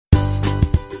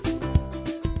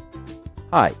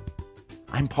Hi,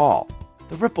 I'm Paul,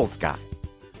 the Ripples guy.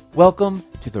 Welcome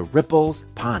to the Ripples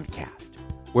Podcast,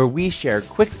 where we share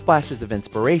quick splashes of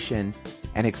inspiration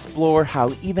and explore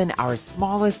how even our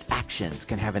smallest actions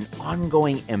can have an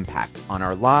ongoing impact on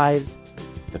our lives,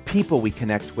 the people we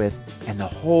connect with, and the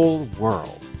whole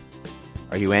world.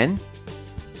 Are you in?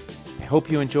 I hope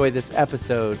you enjoy this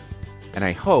episode, and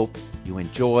I hope you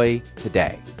enjoy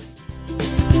today.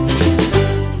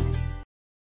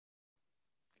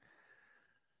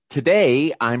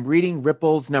 Today, I'm reading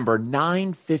Ripples number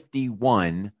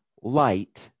 951,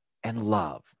 Light and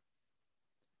Love.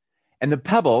 And the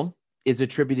pebble is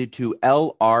attributed to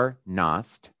L.R.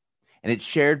 Nost, and it's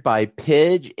shared by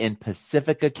Pidge in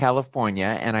Pacifica,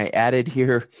 California. And I added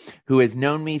here, who has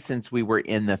known me since we were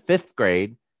in the 5th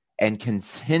grade and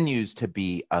continues to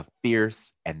be a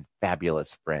fierce and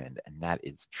fabulous friend. And that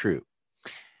is true.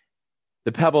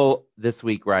 The pebble this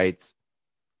week reads,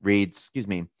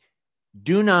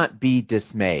 do not be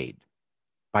dismayed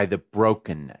by the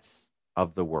brokenness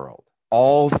of the world.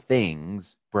 All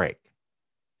things break,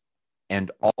 and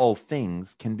all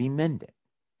things can be mended.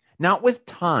 Not with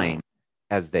time,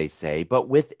 as they say, but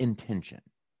with intention.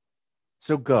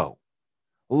 So go,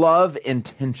 love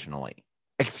intentionally,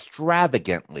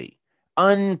 extravagantly,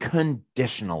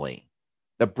 unconditionally.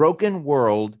 The broken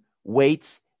world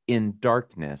waits in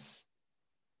darkness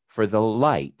for the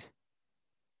light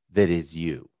that is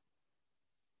you.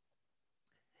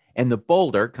 And the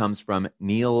boulder comes from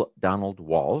Neil Donald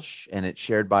Walsh, and it's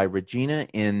shared by Regina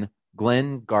in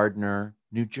Glen Gardner,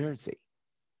 New Jersey.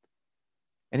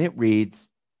 And it reads,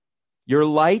 your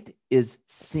light is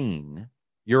seen,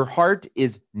 your heart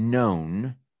is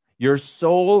known, your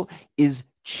soul is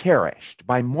cherished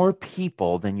by more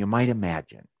people than you might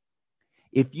imagine.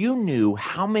 If you knew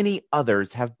how many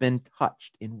others have been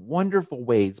touched in wonderful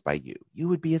ways by you, you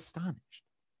would be astonished.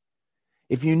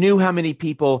 If you knew how many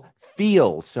people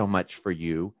feel so much for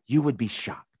you, you would be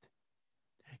shocked.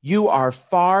 You are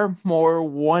far more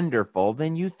wonderful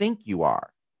than you think you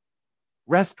are.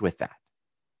 Rest with that.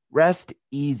 Rest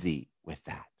easy with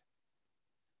that.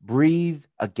 Breathe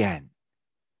again.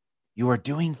 You are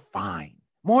doing fine,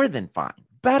 more than fine,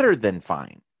 better than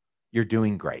fine. You're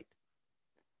doing great.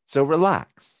 So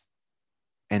relax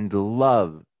and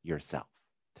love yourself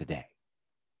today.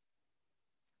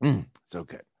 So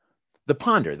good. The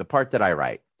ponder, the part that I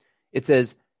write, it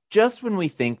says, just when we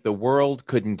think the world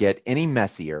couldn't get any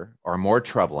messier or more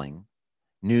troubling,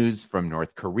 news from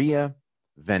North Korea,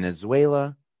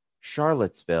 Venezuela,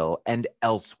 Charlottesville, and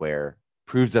elsewhere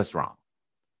proves us wrong.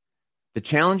 The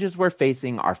challenges we're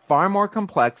facing are far more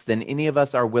complex than any of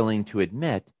us are willing to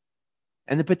admit,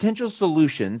 and the potential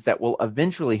solutions that will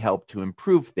eventually help to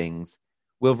improve things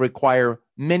will require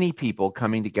many people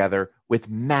coming together with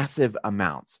massive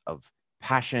amounts of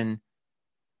passion,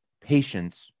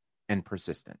 patience, and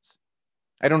persistence.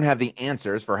 I don't have the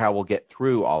answers for how we'll get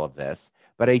through all of this,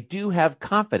 but I do have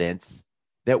confidence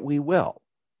that we will.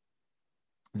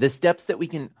 The steps that we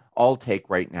can all take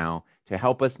right now to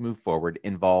help us move forward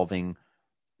involve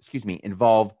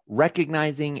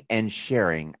recognizing and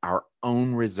sharing our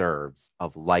own reserves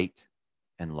of light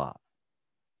and love.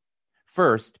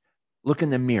 First, look in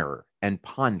the mirror and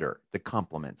ponder the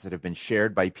compliments that have been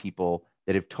shared by people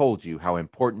that have told you how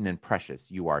important and precious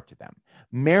you are to them.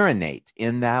 Marinate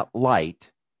in that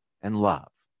light and love.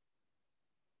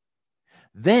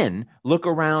 Then look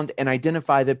around and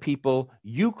identify the people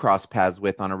you cross paths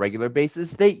with on a regular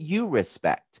basis that you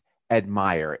respect,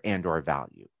 admire, and or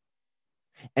value.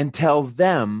 And tell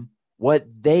them what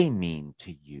they mean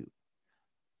to you.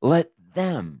 Let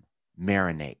them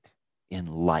marinate in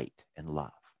light and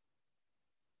love.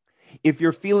 If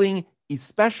you're feeling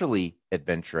especially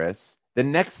adventurous, the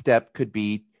next step could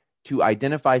be to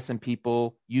identify some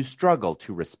people you struggle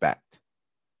to respect,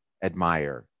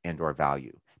 admire, and or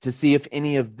value, to see if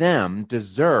any of them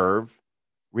deserve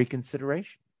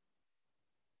reconsideration.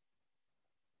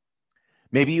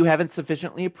 Maybe you haven't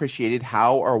sufficiently appreciated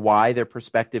how or why their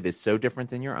perspective is so different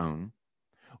than your own,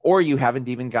 or you haven't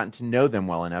even gotten to know them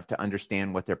well enough to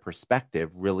understand what their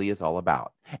perspective really is all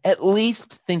about. At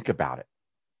least think about it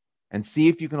and see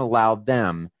if you can allow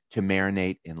them to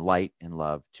marinate in light and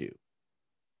love too.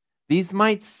 These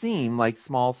might seem like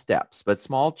small steps, but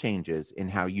small changes in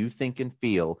how you think and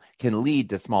feel can lead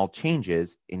to small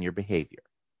changes in your behavior.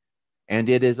 And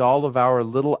it is all of our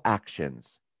little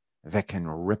actions that can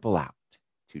ripple out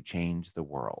to change the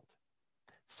world.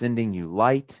 Sending you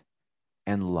light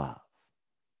and love,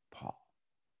 Paul.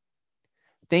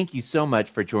 Thank you so much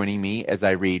for joining me as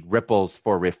I read Ripples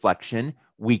for Reflection,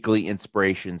 weekly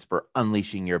inspirations for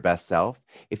unleashing your best self.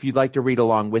 If you'd like to read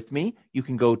along with me, you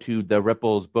can go to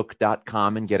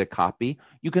theripplesbook.com and get a copy.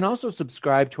 You can also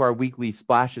subscribe to our weekly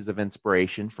splashes of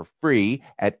inspiration for free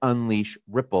at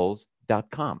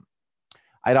unleashripples.com.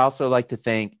 I'd also like to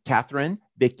thank Catherine,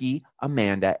 Vicki,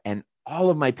 Amanda, and all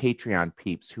of my Patreon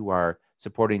peeps who are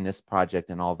supporting this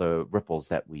project and all the ripples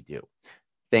that we do.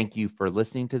 Thank you for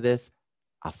listening to this.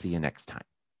 I'll see you next time.